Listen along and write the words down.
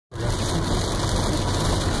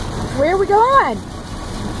Where are we going?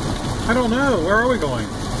 I don't know. Where are we going?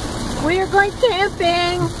 We are going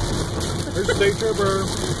camping. There's the state trooper.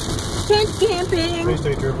 Tent camping. Hey,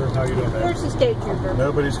 state trooper. How you doing, man? There's the state trooper.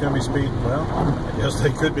 Nobody's going to be speeding. Well, I guess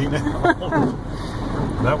they could be now.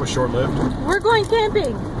 That was short-lived. We're going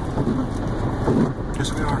camping.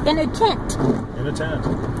 Yes, we are. In a tent. In a tent.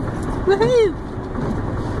 Woohoo!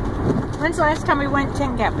 When's the last time we went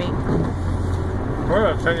tent camping? Well,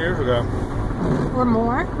 about 10 years ago. Or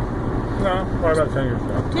more? No, probably about 10 years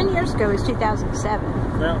ago. 10 years ago was 2007.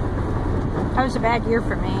 Yeah. That was a bad year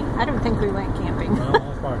for me. I don't think we went camping. No,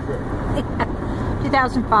 that's probably true.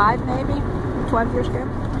 2005 maybe? 12 years ago?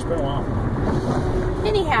 It's been a while.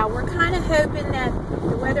 Anyhow, we're kind of hoping that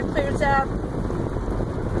the weather clears up.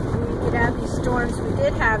 We get out of these storms. We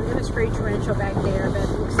did have, it was pretty torrential back there, but it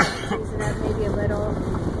looks like it's easing up maybe a little.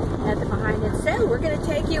 Nothing behind it. So we're going to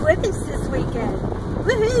take you with us this weekend.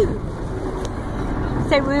 Woohoo!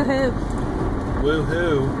 Say woohoo.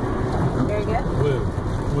 Woohoo. There you go. Woo.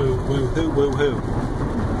 Woo, woo, hoo, woo, hoo.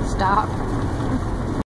 Stop.